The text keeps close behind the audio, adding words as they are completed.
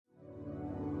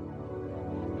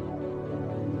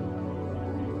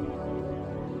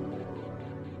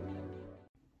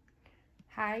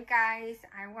Hi guys,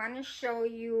 I want to show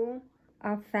you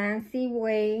a fancy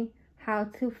way how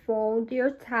to fold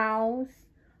your towels.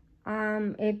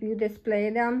 If you display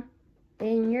them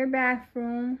in your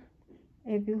bathroom,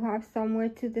 if you have somewhere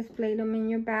to display them in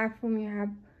your bathroom, you have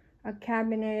a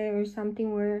cabinet or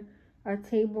something where a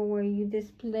table where you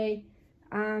display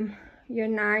your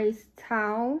nice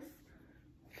towels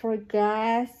for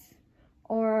guests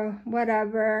or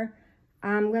whatever.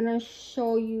 I'm gonna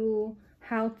show you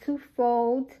how to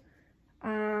fold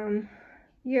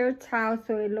your towel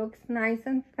so it looks nice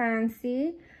and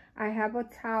fancy. I have a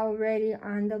towel ready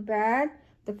on the bed.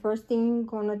 The first thing you're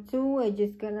gonna do is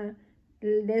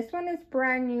this one is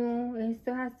brand new. It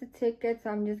still has the ticket,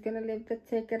 so I'm just gonna leave the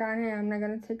ticket on here. I'm not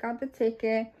gonna take out the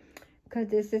ticket because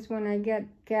this is when I get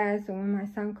guests or when my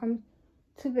son comes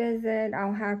to visit.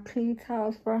 I'll have clean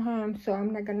towels for him, so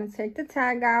I'm not gonna take the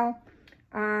tag out.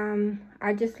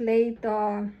 I just laid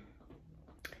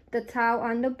the towel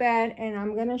on the bed and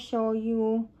I'm gonna show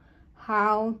you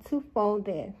how to fold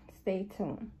it. Stay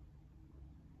tuned.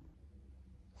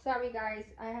 Sorry guys,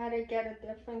 I had to get a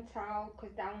different towel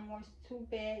because that one was too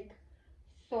big.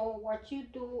 So what you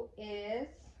do is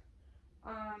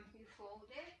you fold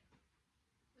it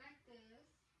like this,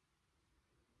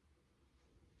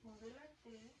 fold it like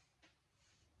this,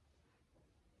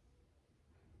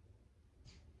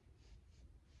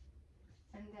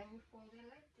 and then you fold it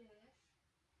like this.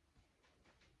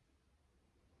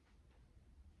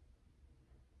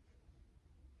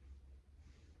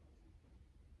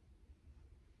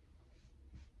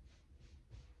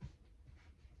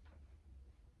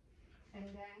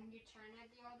 And then you turn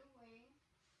it the other way.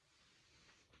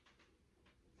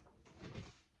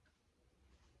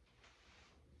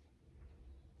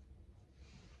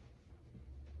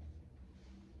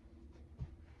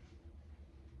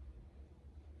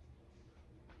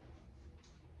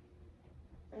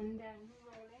 And then you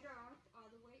roll it off all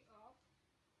the way up.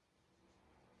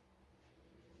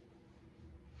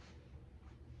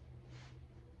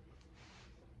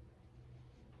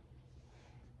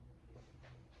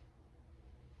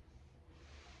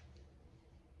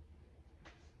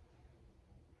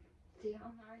 See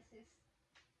how nice it's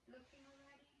looking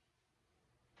already?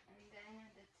 And then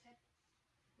at the tip,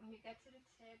 when you get to the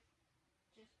tip,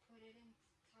 just put it in,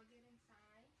 tug it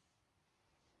inside.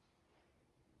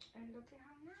 And look at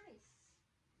how nice.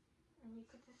 And you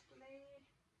could display it.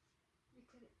 You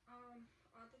could, all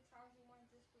the towels you want to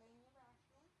display in your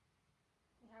bathroom.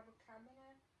 You have a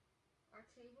cabinet or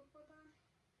table for them.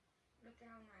 Look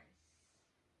at how nice.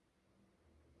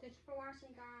 Thanks for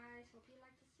watching, guys. Hope you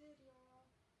like this video.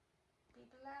 Be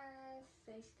blessed.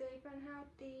 Stay safe and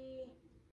healthy.